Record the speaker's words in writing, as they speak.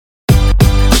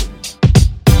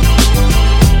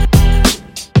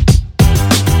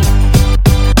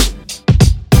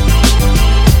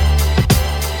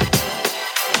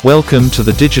Welcome to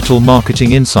the Digital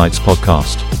Marketing Insights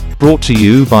podcast, brought to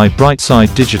you by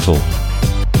Brightside Digital.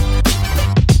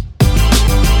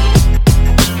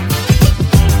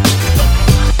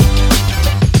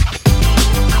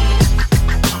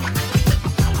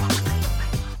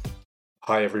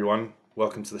 Hi everyone,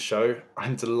 welcome to the show.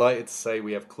 I'm delighted to say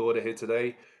we have Clodagh here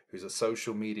today, who's a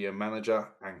social media manager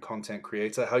and content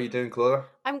creator. How are you doing, Clodagh?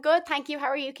 I'm good, thank you. How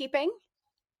are you keeping?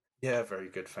 Yeah, very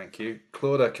good, thank you.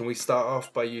 Clodagh, can we start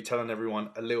off by you telling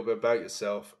everyone a little bit about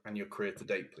yourself and your career to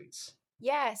date, please?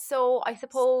 Yeah, so I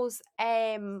suppose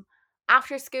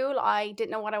after school I didn't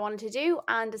know what I wanted to do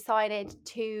and decided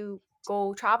to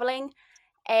go traveling.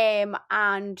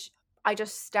 And I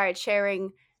just started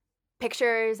sharing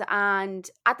pictures, and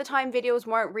at the time videos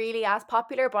weren't really as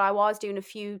popular, but I was doing a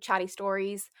few chatty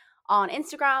stories on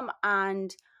Instagram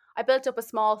and I built up a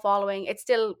small following. It's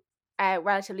still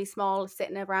relatively small,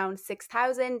 sitting around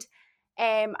 6,000.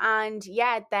 And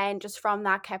yeah, then just from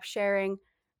that kept sharing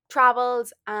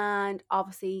travels, and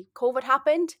obviously COVID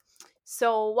happened.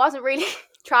 So wasn't really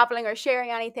traveling or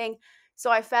sharing anything. So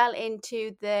I fell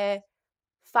into the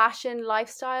fashion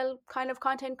lifestyle kind of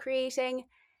content creating.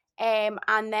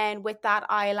 And then with that,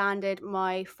 I landed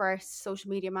my first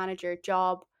social media manager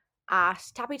job at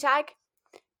Tappy Tag.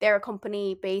 They're a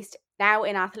company based now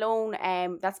in Athlone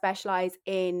that specialise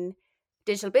in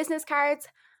digital business cards.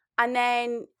 And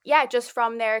then, yeah, just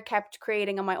from there, kept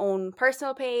creating on my own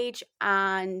personal page.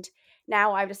 And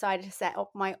now I've decided to set up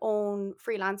my own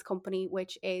freelance company,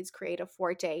 which is Creative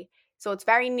Forte. So it's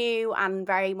very new and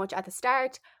very much at the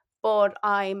start, but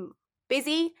I'm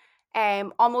busy,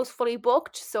 almost fully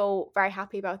booked. So very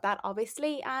happy about that,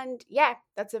 obviously. And yeah,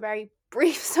 that's a very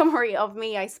brief summary of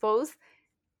me, I suppose.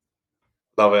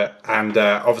 Love it. And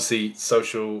obviously,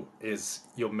 social is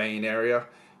your main area.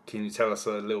 Can you tell us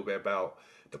a little bit about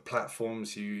the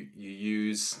platforms you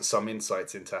use, some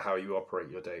insights into how you operate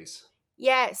your days?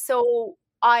 Yeah, so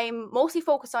I'm mostly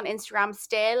focused on Instagram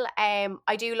still.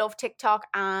 I do love TikTok,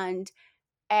 and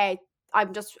uh,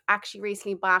 I'm just actually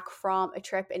recently back from a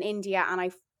trip in India, and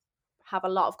I have a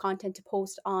lot of content to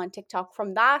post on TikTok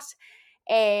from that.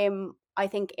 I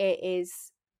think it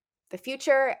is the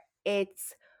future.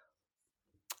 It's,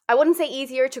 I wouldn't say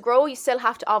easier to grow. You still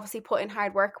have to obviously put in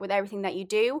hard work with everything that you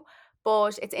do,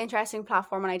 but it's an interesting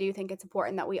platform, and I do think it's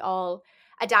important that we all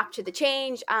adapt to the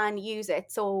change and use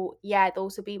it. So yeah,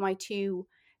 those would be my two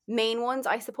main ones,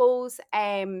 I suppose.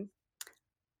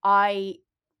 I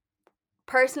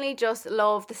personally just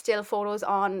love the still photos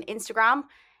on Instagram.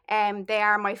 They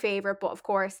are my favorite, but of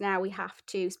course now we have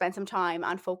to spend some time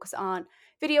and focus on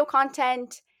video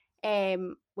content,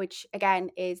 which again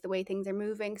is the way things are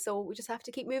moving. So we just have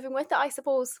to keep moving with it, I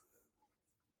suppose.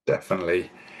 Definitely.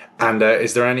 And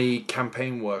is there any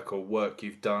campaign work or work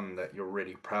you've done that you're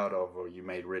really proud of or you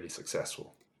made really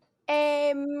successful?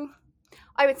 Um,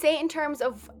 I would say in terms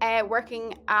of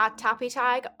working at Tappy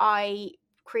Tag, I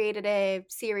created a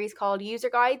series called User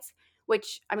Guides,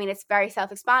 which, I mean, it's very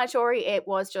self-explanatory. It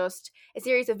was just a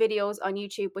series of videos on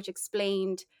YouTube which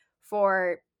explained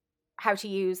for how to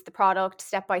use the product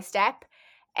step by step.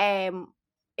 Um,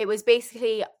 it was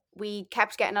basically, we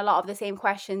kept getting a lot of the same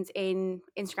questions in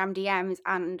Instagram DMs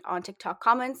and on TikTok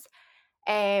comments.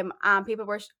 And people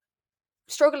were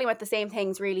struggling with the same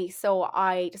things really. So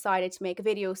I decided to make a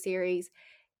video series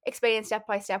explaining step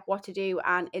by step what to do,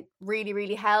 and it really,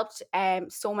 really helped.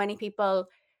 So many people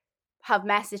have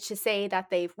messaged to say that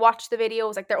they've watched the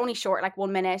videos, like they're only short, like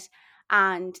 1 minute,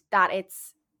 and that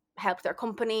it's helped their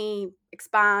company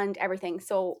expand everything.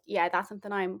 So yeah, that's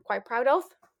something I'm quite proud of.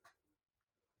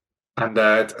 And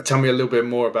tell me a little bit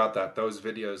more about that, those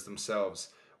videos themselves.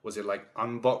 Was it like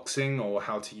unboxing or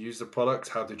how to use the product?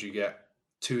 How did you get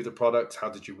to the product? How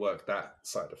did you work that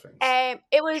side of things?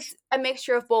 It was a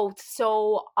mixture of both.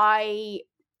 So I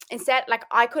instead, like,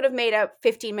 I could have made a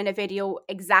 15-minute video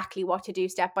exactly what to do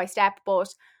step by step,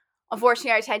 but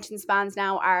unfortunately our attention spans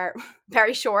now are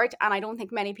very short, and I don't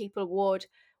think many people would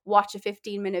watch a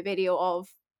 15-minute video of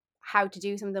how to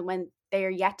do something when they're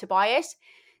yet to buy it.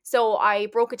 So I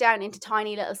broke it down into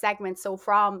tiny little segments. So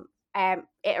from it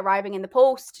arriving in the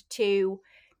post to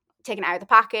taking it out of the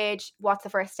package, what's the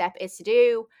first step is to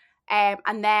do.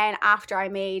 And then after, I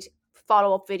made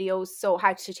follow-up videos, so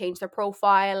how to change their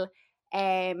profile,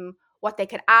 what they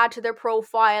could add to their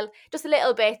profile, just a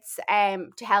little bits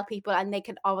to help people, and they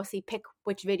could obviously pick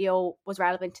which video was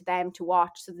relevant to them to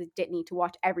watch, so they didn't need to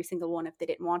watch every single one if they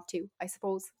didn't want to, I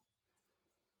suppose.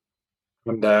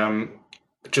 And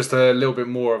just a little bit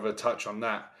more of a touch on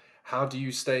that. How do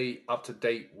you stay up to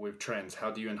date with trends? How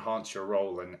do you enhance your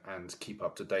role and keep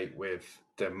up to date with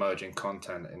the emerging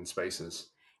content in spaces?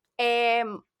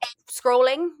 Um,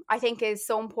 Scrolling, I think, is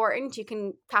so important. You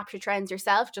can capture trends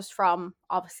yourself just from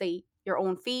obviously your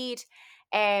own feed.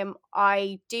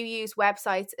 I do use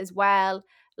websites as well,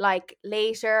 like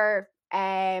Later.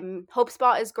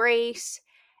 HubSpot is great.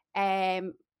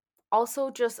 Um, Also,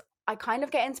 just I kind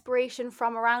of get inspiration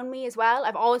from around me as well.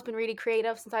 I've always been really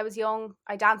creative since I was young.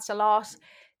 I danced a lot,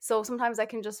 so sometimes I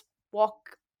can just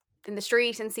walk in the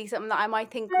street and see something that I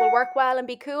might think will work well and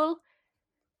be cool.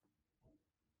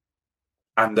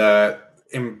 And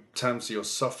in terms of your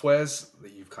softwares,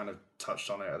 that you've kind of touched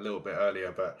on it a little bit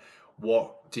earlier, but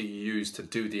what do you use to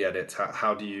do the edits?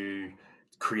 How do you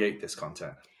create this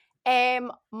content?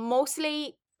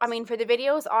 Mostly, I mean, for the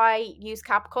videos, I use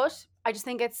CapCut. I just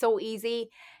think it's so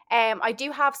easy. I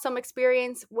do have some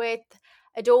experience with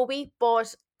Adobe,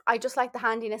 but I just like the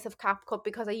handiness of CapCut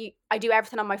because I do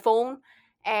everything on my phone.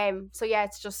 So yeah,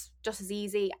 it's just as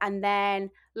easy. And then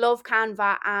love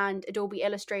Canva and Adobe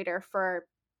Illustrator for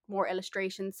more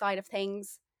illustration side of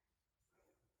things.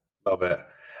 Love it.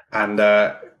 And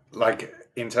like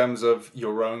in terms of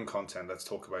your own content, let's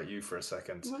talk about you for a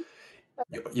second. Mhm.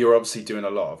 You're obviously doing a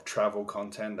lot of travel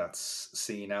content that's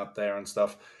seen out there and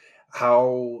stuff.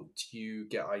 How do you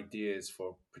get ideas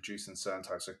for producing certain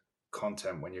types of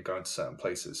content when you're going to certain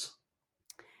places?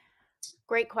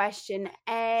 Great question.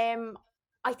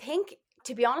 I think,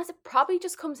 to be honest, it probably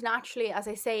just comes naturally. As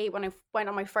I say, when I went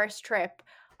on my first trip,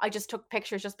 I just took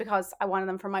pictures just because I wanted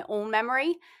them for my own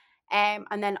memory. And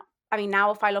then, I mean,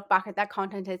 now if I look back at that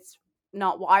content, it's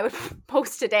not what I would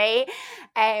post today.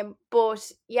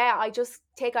 But yeah, I just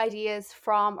take ideas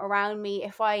from around me.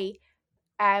 If I,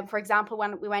 for example,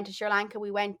 when we went to Sri Lanka, we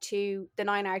went to the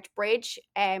Nine Arch Bridge.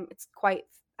 It's quite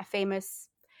a famous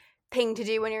thing to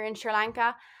do when you're in Sri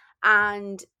Lanka.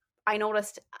 And I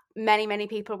noticed many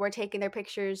people were taking their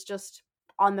pictures just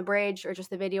on the bridge or just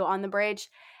the video on the bridge.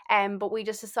 But we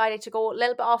just decided to go a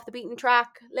little bit off the beaten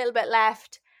track, a little bit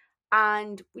left,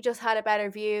 and we just had a better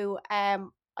view.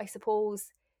 I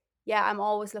suppose, yeah, I'm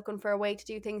always looking for a way to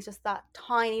do things just that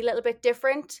tiny little bit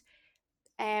different.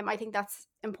 I think that's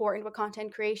important with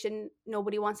content creation.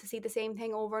 Nobody wants to see the same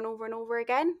thing over and over and over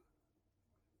again.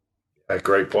 A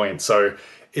great point. So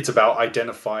it's about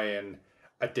identifying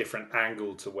a different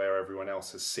angle to where everyone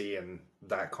else is seeing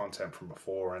that content from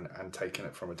before and taking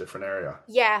it from a different area.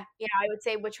 Yeah, I would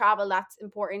say with travel that's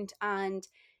important. And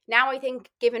now I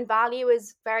think giving value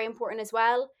is very important as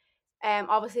well.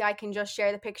 Obviously I can just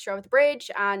share the picture of the bridge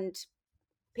and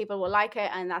people will like it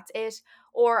and that's it.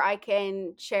 Or I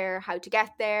can share how to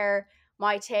get there,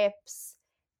 my tips,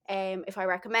 if I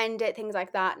recommend it, things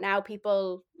like that. Now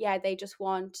people, yeah, they just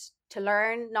want to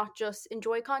learn, not just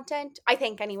enjoy content. I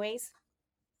think anyways.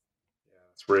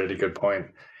 That's a really good point.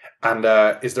 And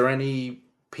is there any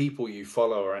people you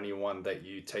follow or anyone that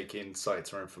you take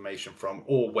insights or information from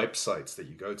or websites that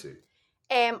you go to?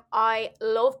 I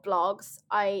love blogs.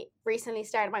 I recently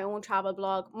started my own travel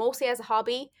blog, mostly as a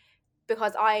hobby,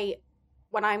 because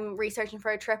when I'm researching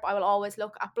for a trip, I will always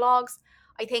look at blogs.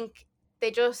 I think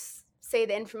they just say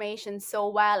the information so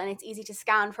well and it's easy to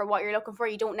scan for what you're looking for.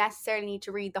 You don't necessarily need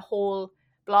to read the whole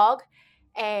blog.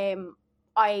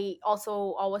 I also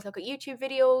always look at YouTube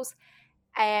videos.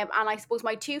 And I suppose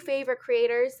my two favorite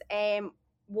creators,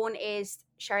 one is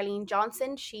Charlene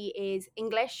Johnson. She is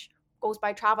English, goes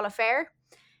by Travel Affair.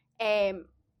 Um,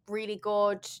 Really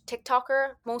good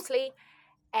TikToker mostly.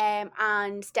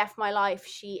 And Steph My Life,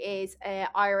 she is a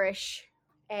Irish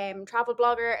travel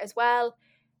blogger as well.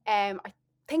 I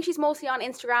think she's mostly on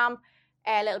Instagram,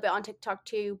 a little bit on TikTok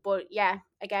too. But yeah,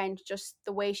 again, just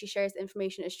the way she shares the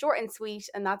information is short and sweet,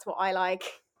 and that's what I like.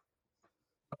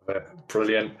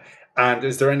 Brilliant. And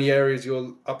is there any areas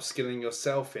you're upskilling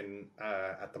yourself in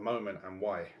at the moment and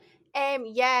why?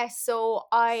 Yeah, so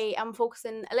I am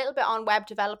focusing a little bit on web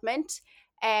development,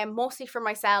 mostly for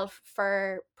myself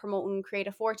for promoting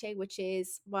Creative Forte, which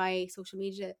is my social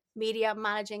media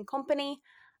managing company,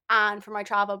 and for my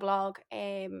travel blog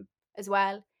as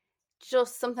well.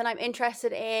 Just something I'm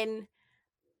interested in,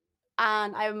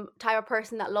 and I'm the type of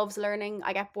person that loves learning.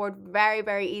 I get bored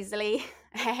very easily.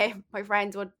 My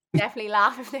friends would definitely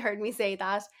laugh if they heard me say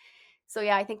that. So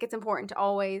yeah, I think it's important to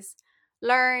always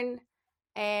learn.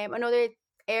 Another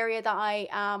area that I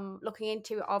am looking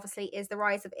into obviously is the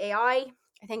rise of AI.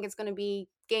 I think it's going to be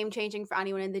game changing for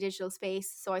anyone in the digital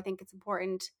space. So I think it's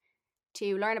important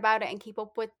to learn about it and keep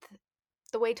up with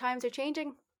the way times are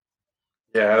changing.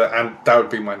 Yeah, and that would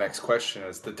be my next question: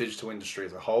 is the digital industry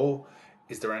as a whole,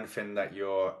 is there anything that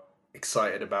you're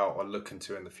excited about or looking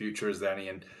to in the future? Is there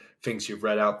any things you've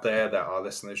read out there that our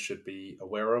listeners should be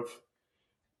aware of?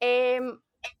 Um,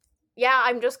 yeah,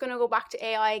 I'm just going to go back to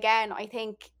AI again. I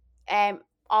think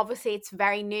obviously it's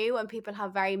very new and people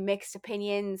have very mixed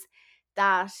opinions.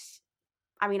 That,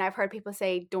 I mean, I've heard people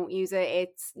say don't use it,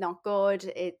 it's not good,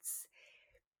 it's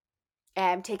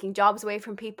taking jobs away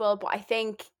from people. But I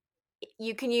think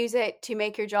you can use it to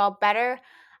make your job better,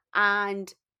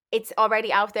 and it's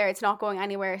already out there, it's not going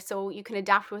anywhere, so you can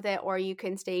adapt with it or you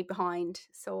can stay behind.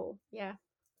 So yeah.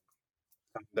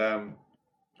 And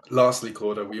lastly,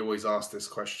 Claudia, we always ask this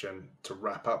question to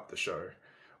wrap up the show,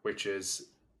 which is,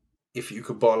 if you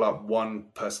could bottle up one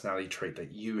personality trait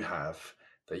that you have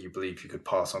that you believe you could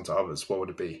pass on to others, what would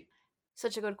it be?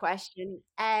 Such a good question.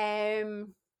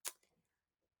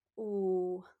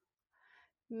 Ooh,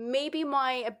 maybe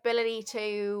my ability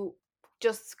to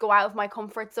just go out of my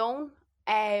comfort zone.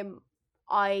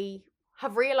 I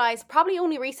have realized probably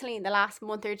only recently in the last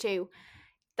month or two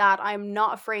that I'm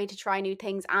not afraid to try new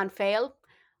things and fail.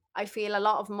 I feel a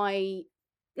lot of my,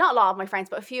 not a lot of my friends,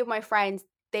 but a few of my friends,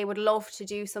 they would love to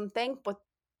do something, but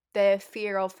the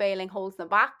fear of failing holds them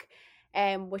back.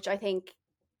 Which I think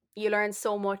you learn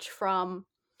so much from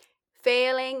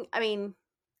failing. I mean,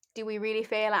 do we really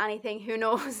fail at anything? Who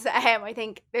knows? I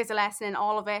think there's a lesson in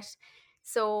all of it.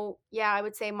 So yeah, I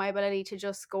would say my ability to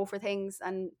just go for things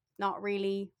and not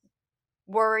really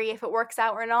worry if it works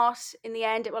out or not. In the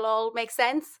end, it will all make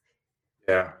sense.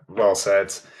 Yeah, well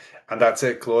said. And that's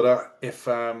it, Claudia. If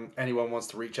anyone wants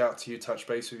to reach out to you, touch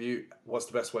base with you, what's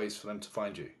the best ways for them to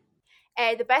find you?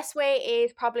 The best way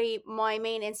is probably my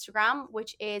main Instagram,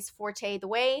 which is Forte the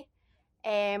Way.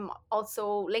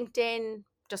 Also LinkedIn,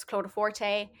 just Clodagh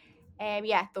Forte.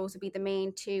 Yeah, those would be the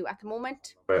main two at the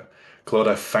moment. But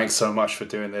Claudia, thanks so much for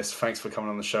doing this. Thanks for coming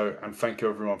on the show, and thank you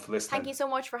everyone for listening. Thank you so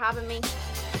much for having me.